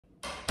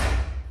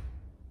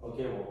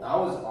Okay, well, that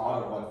was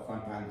odd of what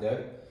Frontman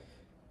did.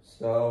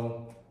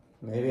 So,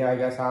 maybe I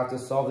guess I have to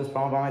solve this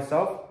problem by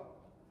myself?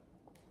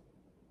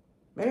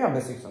 Maybe I'm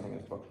missing something in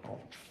this book. Oh.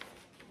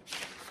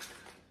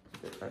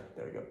 Right,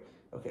 there we go.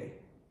 Okay.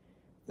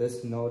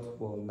 This note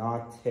will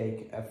not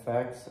take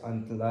effect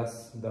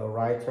unless the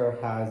writer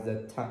has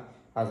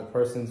has a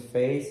person's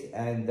face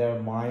and their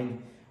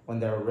mind when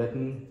they're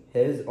written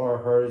his or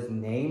her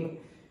name.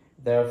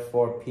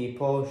 Therefore,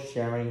 people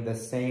sharing the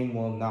same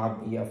will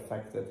not be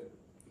affected.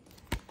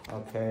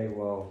 Okay,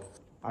 well,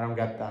 I don't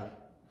get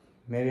that.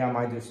 Maybe I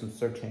might do some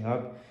searching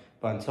up,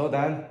 but until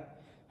then,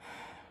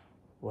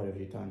 what have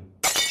you done?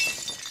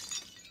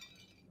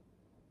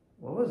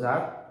 What was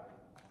that?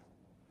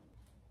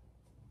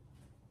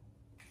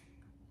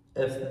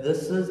 If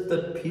this is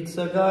the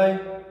pizza guy,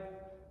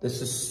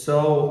 this is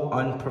so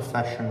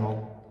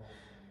unprofessional.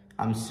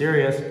 I'm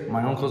serious,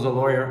 my uncle's a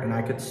lawyer and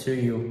I could sue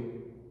you.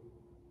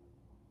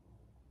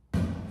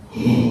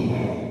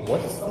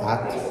 What's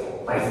that?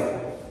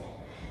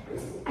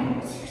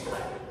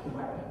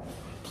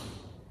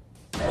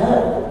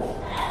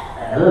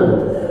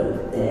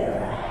 Hello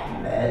there,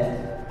 Ahmed.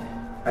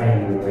 Are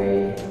you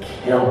ready to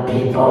kill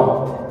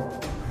people?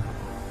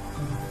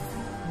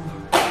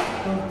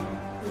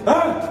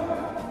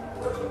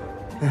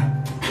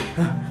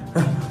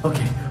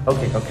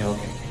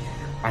 Okay.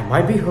 I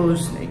might be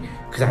hallucinating,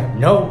 because I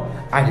know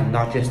I did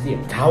not just see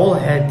a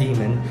towel-head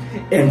demon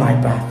in my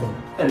bathroom.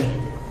 And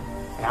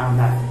I'm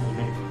not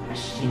even a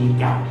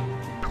Shinigami.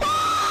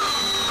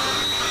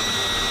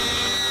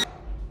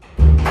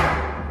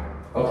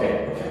 Okay.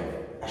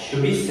 I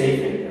should be safe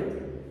in here.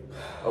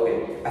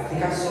 Okay, I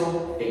think I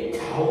saw a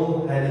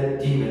towel-headed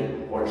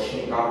demon, or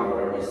Shinigami,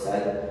 whatever he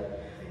said,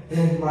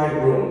 in my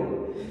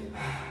room.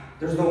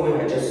 There's no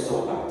way I just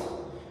saw that.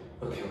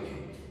 Okay.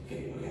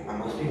 I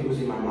must be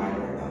losing my mind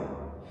right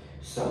now.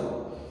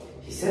 So,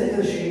 he said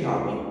it's a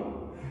Shinigami.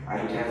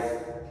 I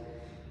guess,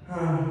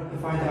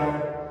 if I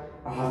die,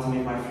 I'll have to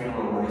make my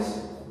funeral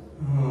nice.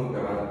 Oh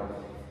god,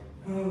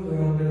 I'm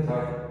gonna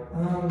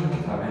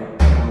die.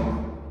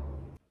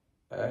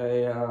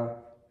 Hey,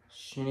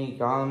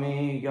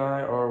 Shinigami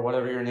guy, or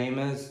whatever your name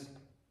is.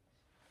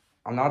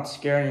 I'm not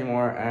scared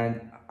anymore,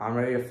 and I'm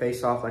ready to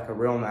face off like a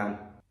real man.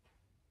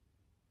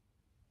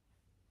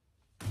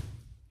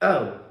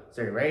 Oh,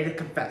 so you're ready to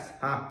confess,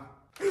 huh?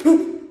 Please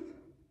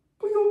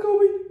don't kill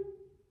me.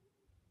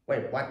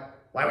 Wait, what?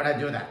 Why would I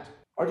do that?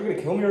 Aren't you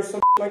gonna kill me or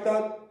something like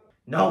that?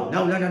 No.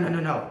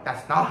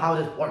 That's not how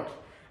this works.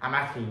 I'm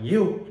asking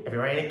you if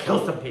you're ready to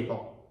kill some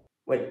people.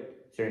 Wait,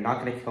 so you're not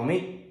gonna kill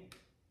me?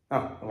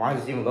 Oh, then why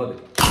is this even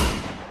loaded?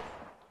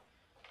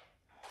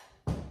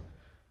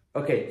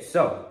 Okay,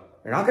 so,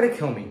 you're not gonna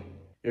kill me.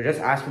 You're just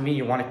asking me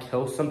you wanna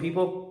kill some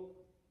people?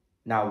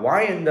 Now,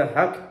 why in the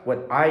heck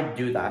would I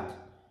do that?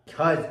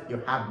 Because you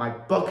have my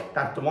book,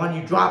 that's the one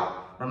you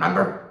dropped,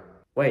 remember?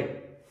 Wait,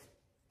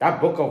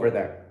 that book over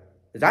there,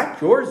 is that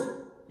yours?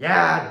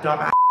 Yeah,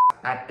 dumbass,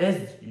 that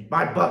is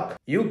my book.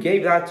 You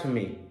gave that to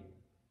me.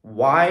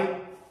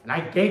 Why? And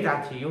I gave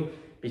that to you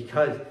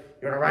because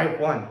you're the right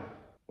one.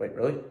 Wait,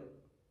 really?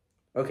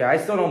 Okay, I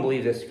still don't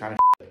believe this kind of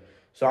shit.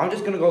 So I'm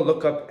just gonna go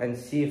look up and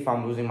see if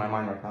I'm losing my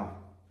mind right now.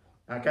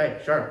 Okay,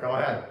 sure, go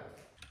ahead.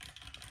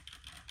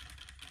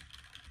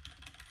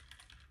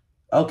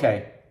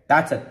 Okay.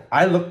 That's it.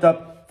 I looked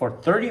up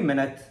for 30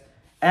 minutes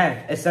and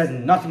it says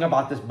nothing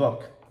about this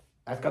book.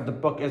 That's because the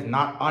book is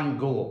not on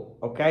Google,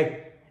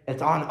 okay?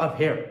 It's on up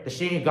here, the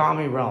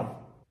Shinigami realm.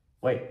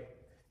 Wait,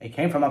 it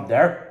came from up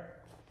there?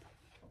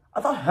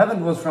 I thought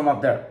heaven was from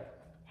up there.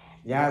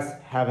 Yes,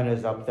 heaven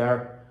is up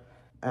there.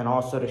 And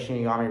also the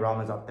Shinigami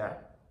realm is up there.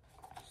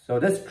 So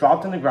this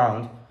dropped on the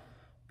ground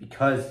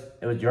because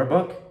it was your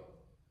book?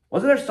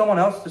 Wasn't there someone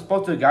else that's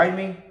supposed to guide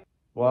me?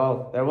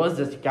 Well, there was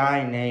this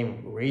guy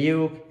named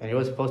Ryuk, and he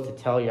was supposed to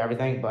tell you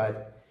everything,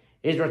 but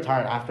he's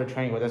retired after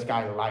training with this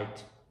guy,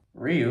 Light.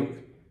 Ryuk?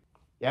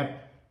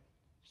 Yep.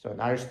 So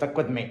now you're stuck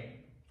with me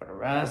for the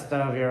rest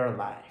of your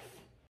life.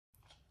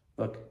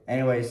 Look,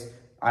 anyways,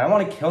 I don't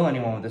want to kill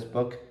anyone with this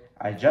book.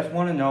 I just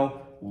want to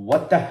know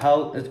what the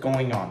hell is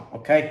going on,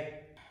 okay?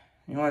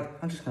 You know what?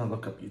 I'm just going to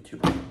look up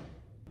YouTube.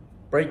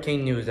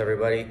 Breaking news,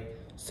 everybody.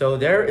 So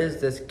there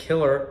is this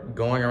killer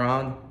going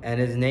around, and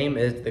his name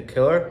is The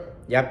Killer.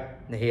 Yep.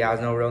 He has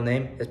no real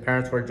name. His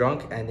parents were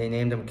drunk and they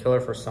named him Killer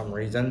for some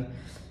reason.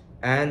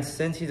 And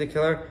since he's a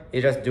killer,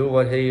 he just do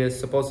what he is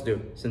supposed to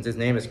do since his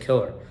name is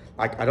Killer.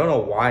 Like, I don't know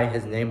why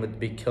his name would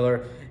be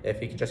Killer if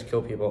he could just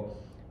kill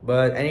people.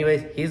 But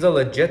anyways, he's a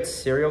legit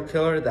serial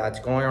killer that's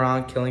going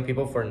around killing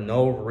people for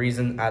no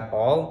reason at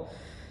all.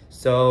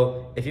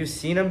 So if you've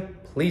seen him,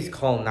 please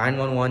call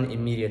 911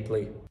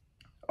 immediately.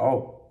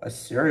 Oh, a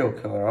serial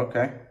killer,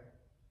 okay.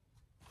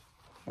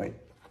 Wait.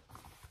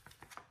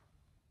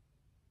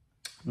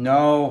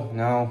 No.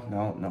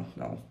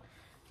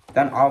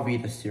 Then I'll be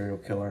the serial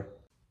killer.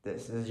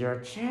 This is your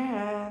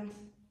chance.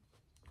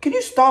 Can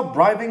you stop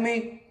bribing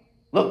me?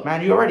 Look,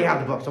 man, you already have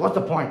the book, so what's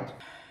the point?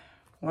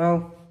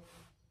 Well,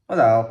 what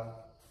the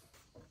hell?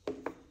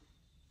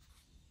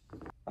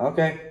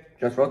 Okay,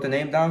 just wrote the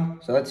name down,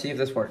 so let's see if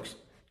this works.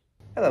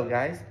 Hello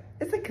guys,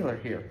 it's the killer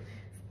here,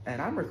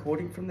 and I'm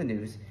recording from the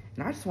news,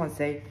 and I just want to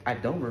say I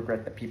don't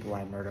regret the people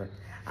I murder.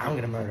 I'm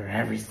gonna murder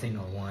every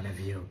single one of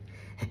you.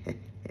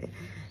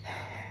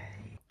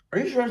 Are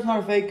you sure it's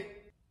not a fake?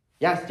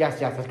 Yes,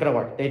 it's gonna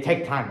work. They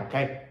take time,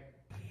 okay?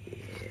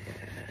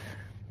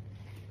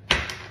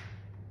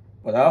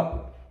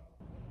 Well,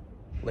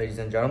 ladies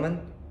and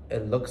gentlemen,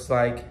 it looks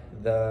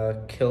like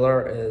the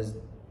killer is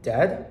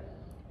dead.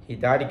 He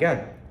died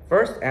again.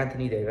 First,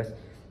 Anthony Davis.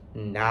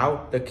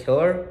 Now, the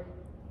killer.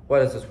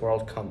 What has this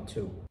world come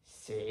to?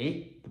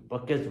 See? The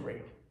book is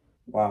real.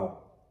 Wow.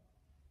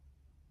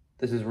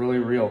 This is really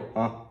real,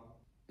 huh?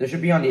 This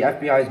should be on the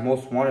FBI's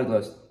most wanted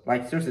list.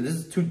 Like, seriously, this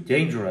is too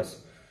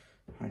dangerous.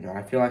 Oh my God,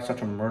 I feel like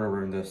such a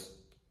murderer in this.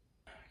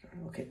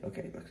 Okay, look.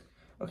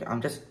 Okay,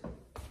 I'm just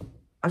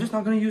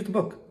not gonna use the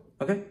book.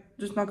 Okay?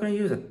 Just not gonna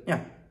use it. Yeah,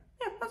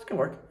 that's gonna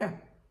work. Yeah.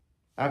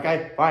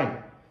 Okay,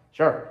 fine.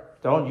 Sure,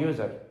 don't use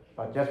it.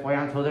 But just wait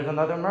until there's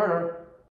another murder.